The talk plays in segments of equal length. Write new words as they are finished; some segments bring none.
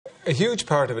A huge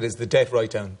part of it is the debt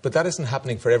write-down, but that isn't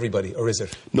happening for everybody, or is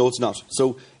it? No, it's not.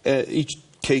 So each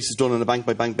case is done on a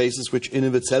bank-by-bank basis, which in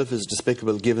of itself is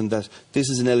despicable, given that this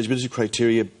is an eligibility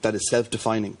criteria that is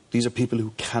self-defining. These are people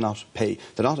who cannot pay.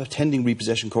 They're not attending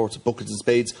repossession courts at buckets and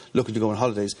spades looking to go on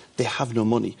holidays. They have no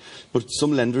money. But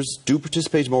some lenders do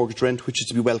participate in mortgage rent, which is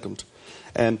to be welcomed.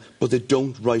 But they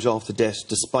don't write off the debt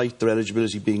despite their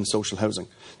eligibility being social housing.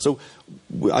 So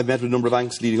I've met with a number of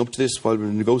banks leading up to this while we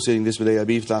were negotiating this with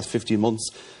AIB for the last 15 months.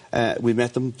 We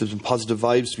met them. There's been positive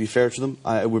vibes, to be fair to them.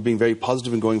 We're being very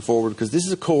positive in going forward, because this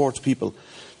is a cohort of people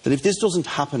that if this doesn't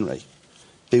happen, Ray,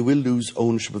 they will lose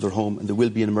ownership of their home and there will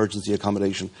be an emergency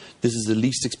accommodation. This is the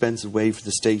least expensive way for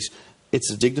the state. It's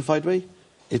a dignified way.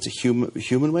 It's a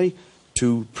human way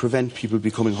to prevent people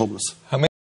becoming homeless.